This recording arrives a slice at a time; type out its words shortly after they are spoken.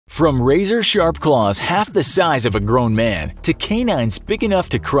From razor-sharp claws half the size of a grown man to canines big enough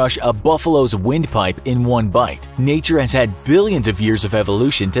to crush a buffalo's windpipe in one bite, nature has had billions of years of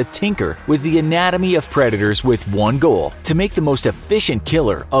evolution to tinker with the anatomy of predators with one goal: to make the most efficient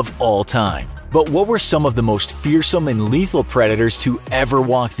killer of all time. But what were some of the most fearsome and lethal predators to ever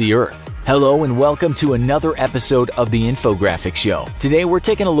walk the earth? Hello and welcome to another episode of the Infographics Show. Today we're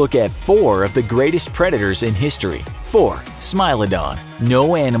taking a look at 4 of the greatest predators in history. 4. Smilodon.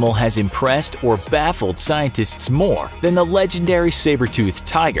 No animal has impressed or baffled scientists more than the legendary saber-toothed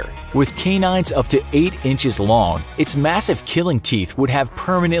tiger. With canines up to 8 inches long, its massive killing teeth would have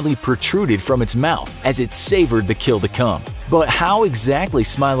permanently protruded from its mouth as it savored the kill to come. But how exactly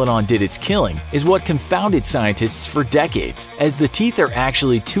Smilodon did its killing is what confounded scientists for decades, as the teeth are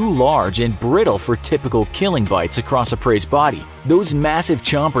actually too large and brittle for typical killing bites across a prey's body. Those massive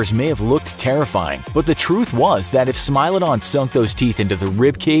chompers may have looked terrifying, but the truth was that if Smilodon sunk those teeth into the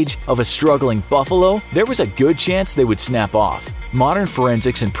ribcage of a struggling buffalo, there was a good chance they would snap off. Modern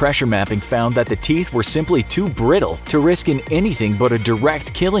forensics and pressure mapping found that the teeth were simply too brittle to risk in anything but a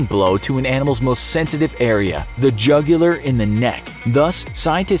direct killing blow to an animal's most sensitive area, the jugular in the neck. Thus,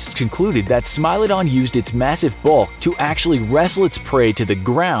 scientists concluded that Smilodon used its massive bulk to actually wrestle its prey to the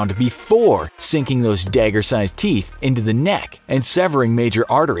ground before sinking those dagger-sized teeth into the neck and severing major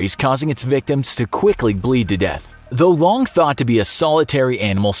arteries, causing its victims to quickly bleed to death. Though long thought to be a solitary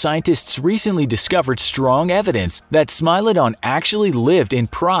animal, scientists recently discovered strong evidence that Smilodon actually lived in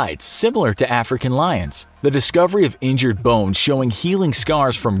prides similar to African lions. The discovery of injured bones showing healing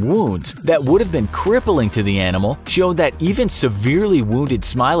scars from wounds that would have been crippling to the animal showed that even severely wounded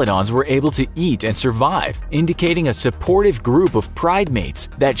Smilodons were able to eat and survive, indicating a supportive group of pride mates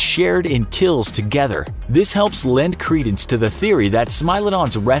that shared in kills together. This helps lend credence to the theory that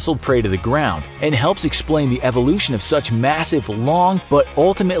Smilodons wrestled prey to the ground and helps explain the evolution of such massive, long, but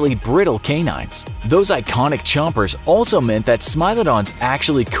ultimately brittle canines. Those iconic chompers also meant that Smilodons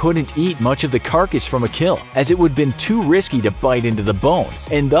actually couldn't eat much of the carcass from a kill, as it would have been too risky to bite into the bone,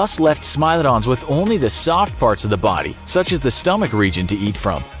 and thus left Smilodons with only the soft parts of the body, such as the stomach region, to eat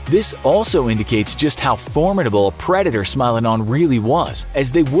from. This also indicates just how formidable a predator Smilodon really was,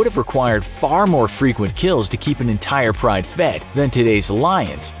 as they would have required far more frequent kills to keep an entire pride fed than today's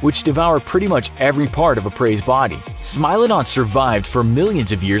lions, which devour pretty much every part of a prey's body. Smilodon survived for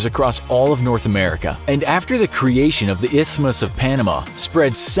millions of years across all of North America, and after the creation of the Isthmus of Panama,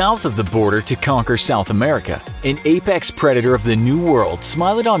 spread south of the border to conquer South America. An apex predator of the New World,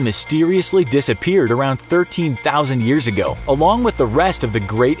 Smilodon mysteriously disappeared around 13,000 years ago, along with the rest of the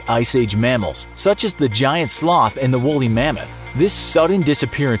great Ice Age mammals, such as the giant sloth and the woolly mammoth. This sudden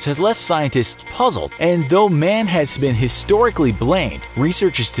disappearance has left scientists puzzled, and though man has been historically blamed,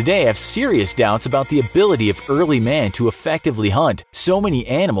 researchers today have serious doubts about the ability of early man to effectively hunt so many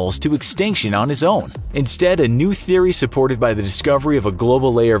animals to extinction on his own. Instead, a new theory supported by the discovery of a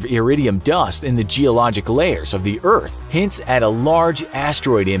global layer of iridium dust in the geologic layers of the Earth hints at a large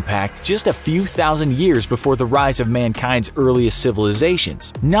asteroid impact just a few thousand years before the rise of mankind's earliest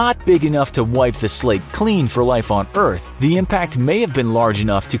civilizations. Not big enough to wipe the slate clean for life on Earth, the impact may have been large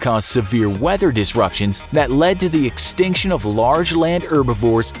enough to cause severe weather disruptions that led to the extinction of large land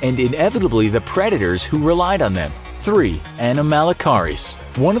herbivores and inevitably the predators who relied on them. 3. Anomalocaris.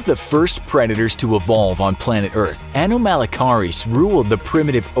 One of the first predators to evolve on planet Earth, Anomalocaris ruled the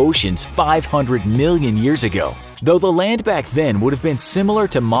primitive oceans 500 million years ago. Though the land back then would have been similar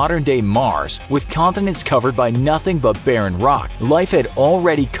to modern-day Mars, with continents covered by nothing but barren rock, life had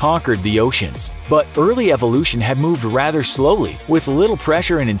already conquered the oceans. But early evolution had moved rather slowly, with little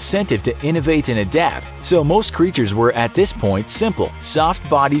pressure and incentive to innovate and adapt, so most creatures were at this point simple,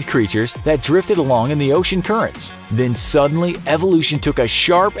 soft-bodied creatures that drifted along in the ocean currents. Then suddenly, evolution took a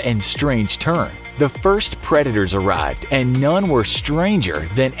sharp and strange turn. The first predators arrived, and none were stranger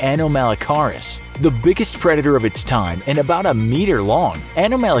than Anomalocaris. The biggest predator of its time and about a meter long,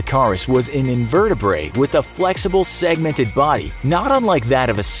 Anomalocaris was an invertebrate with a flexible, segmented body, not unlike that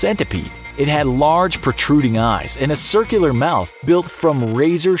of a centipede. It had large, protruding eyes and a circular mouth built from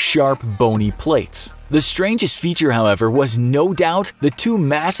razor-sharp, bony plates. The strangest feature, however, was no doubt the 2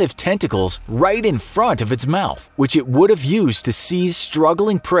 massive tentacles right in front of its mouth, which it would have used to seize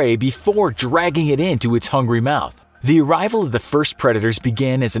struggling prey before dragging it into its hungry mouth. The arrival of the first predators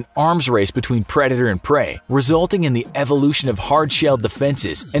began as an arms race between predator and prey, resulting in the evolution of hard-shelled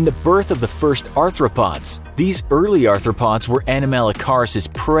defenses and the birth of the first arthropods. These early arthropods were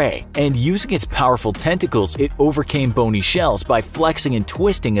Anomalocaris' prey, and using its powerful tentacles, it overcame bony shells by flexing and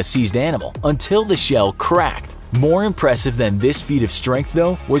twisting a seized animal until the shell cracked. More impressive than this feat of strength,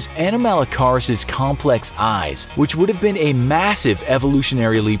 though, was Anomalocaris' complex eyes, which would have been a massive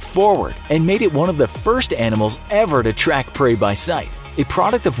evolutionary leap forward and made it one of the first animals ever to track prey by sight. A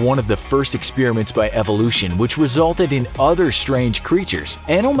product of one of the first experiments by evolution which resulted in other strange creatures,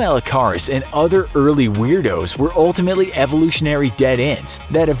 Anomalocaris and other early weirdos were ultimately evolutionary dead ends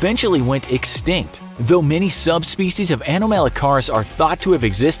that eventually went extinct. Though many subspecies of Anomalocaris are thought to have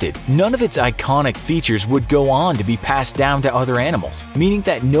existed, none of its iconic features would go on to be passed down to other animals, meaning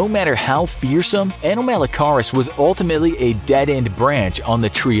that no matter how fearsome, Anomalocaris was ultimately a dead-end branch on the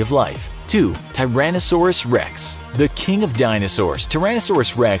tree of life. 2. Tyrannosaurus rex. The king of dinosaurs,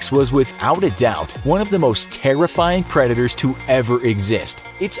 Tyrannosaurus rex was without a doubt one of the most terrifying predators to ever exist.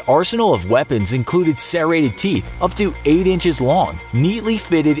 Its arsenal of weapons included serrated teeth up to 8 inches long, neatly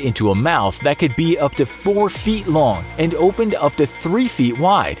fitted into a mouth that could be up to 4 feet long and opened up to 3 feet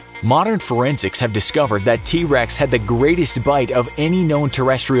wide. Modern forensics have discovered that T-Rex had the greatest bite of any known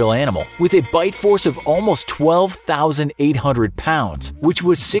terrestrial animal, with a bite force of almost 12,800 pounds, which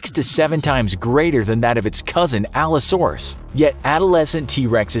was 6 to 7 times greater than that of its cousin Allosaurus. Yet adolescent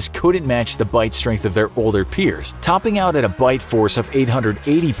T-Rexes couldn't match the bite strength of their older peers, topping out at a bite force of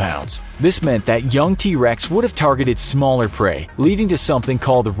 880 pounds. This meant that young T-Rex would have targeted smaller prey, leading to something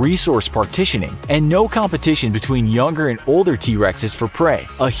called resource partitioning, and no competition between younger and older T-Rexes for prey,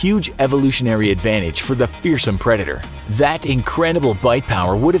 a huge evolutionary advantage for the fearsome predator. That incredible bite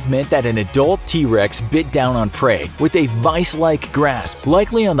power would have meant that an adult T-Rex bit down on prey with a vice-like grasp,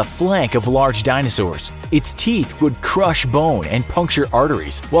 likely on the flank of large dinosaurs. Its teeth would crush bone and puncture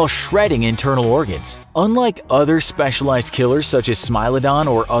arteries while shredding internal organs. Unlike other specialized killers such as Smilodon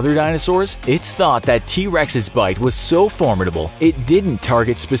or other dinosaurs, it's thought that T-Rex's bite was so formidable it didn't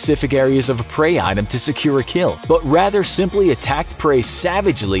target specific areas of a prey item to secure a kill, but rather simply attacked prey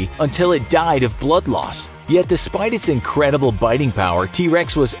savagely until it died of blood loss. Yet despite its incredible biting power,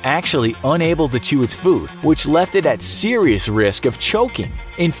 T-Rex was actually unable to chew its food, which left it at serious risk of choking.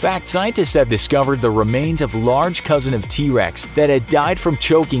 In fact, scientists have discovered the remains of large cousin of T-Rex that had died from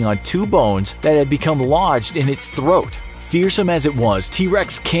choking on 2 bones that had become lodged in its throat. Fearsome as it was,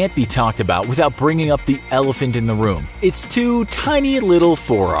 T-Rex can't be talked about without bringing up the elephant in the room: its 2 tiny little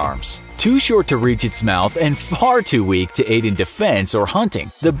forearms. Too short to reach its mouth and far too weak to aid in defense or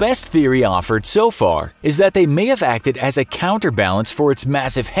hunting. The best theory offered so far is that they may have acted as a counterbalance for its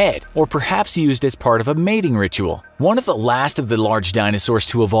massive head, or perhaps used as part of a mating ritual. One of the last of the large dinosaurs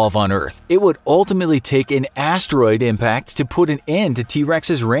to evolve on Earth, it would ultimately take an asteroid impact to put an end to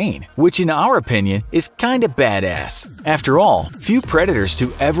T-Rex's reign, which in our opinion is kinda badass. After all, few predators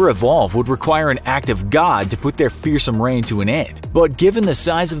to ever evolve would require an act of God to put their fearsome reign to an end. But given the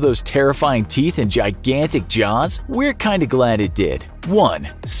size of those terrifying teeth and gigantic jaws, we're kinda glad it did. 1.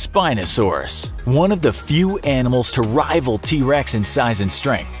 Spinosaurus. One of the few animals to rival T-Rex in size and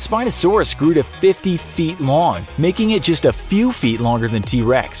strength, Spinosaurus grew to 50 feet long, making it just a few feet longer than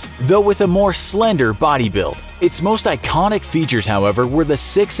T-Rex, though with a more slender body build. Its most iconic features, however, were the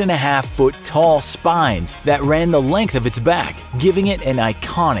 6.5-foot tall spines that ran the length of its back, giving it an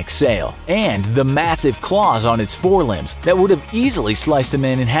iconic sail, and the massive claws on its forelimbs that would have easily sliced a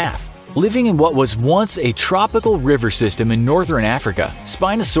man in half. Living in what was once a tropical river system in northern Africa,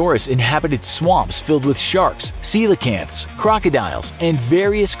 Spinosaurus inhabited swamps filled with sharks, coelacanths, crocodiles, and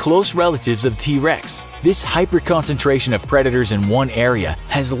various close relatives of T-Rex. This hyperconcentration of predators in one area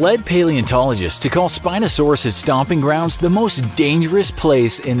has led paleontologists to call Spinosaurus' stomping grounds the most dangerous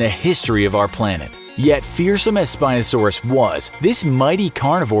place in the history of our planet. Yet fearsome as Spinosaurus was, this mighty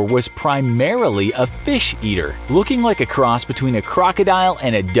carnivore was primarily a fish eater, looking like a cross between a crocodile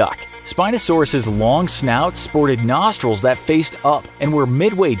and a duck. Spinosaurus's long snout sported nostrils that faced up and were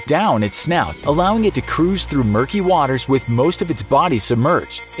midway down its snout, allowing it to cruise through murky waters with most of its body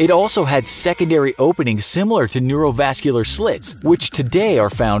submerged. It also had secondary openings similar to neurovascular slits, which today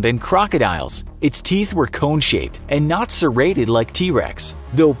are found in crocodiles. Its teeth were cone-shaped and not serrated like T-Rex,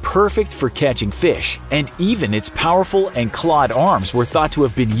 though perfect for catching fish, and even its powerful and clawed arms were thought to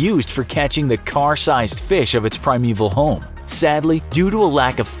have been used for catching the car-sized fish of its primeval home. Sadly, due to a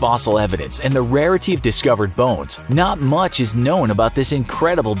lack of fossil evidence and the rarity of discovered bones, not much is known about this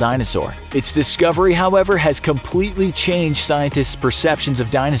incredible dinosaur. Its discovery, however, has completely changed scientists' perceptions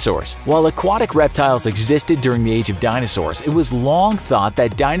of dinosaurs. While aquatic reptiles existed during the age of dinosaurs, it was long thought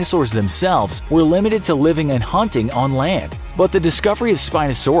that dinosaurs themselves were limited to living and hunting on land. But the discovery of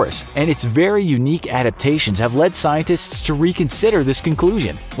Spinosaurus and its very unique adaptations have led scientists to reconsider this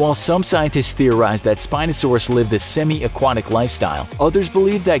conclusion. While some scientists theorize that Spinosaurus lived a semi-aquatic lifestyle, others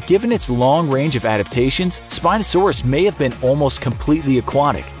believe that given its long range of adaptations, Spinosaurus may have been almost completely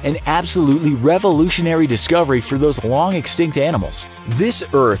aquatic, an absolutely revolutionary discovery for those long-extinct animals. This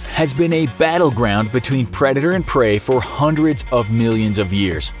Earth has been a battleground between predator and prey for hundreds of millions of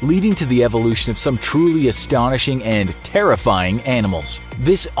years, leading to the evolution of some truly astonishing and terrifying animals.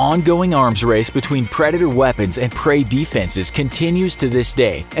 This ongoing arms race between predator weapons and prey defenses continues to this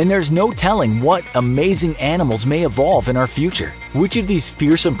day, and there's no telling what amazing animals may evolve in our future. Which of these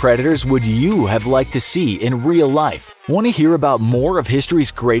fearsome predators would you have liked to see in real life? Want to hear about more of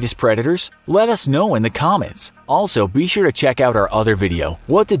history's greatest predators? Let us know in the comments. Also, be sure to check out our other video,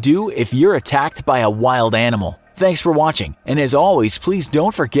 What to Do If You're Attacked by a Wild Animal. Thanks for watching, and as always, please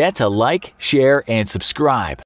don't forget to like, share, and subscribe.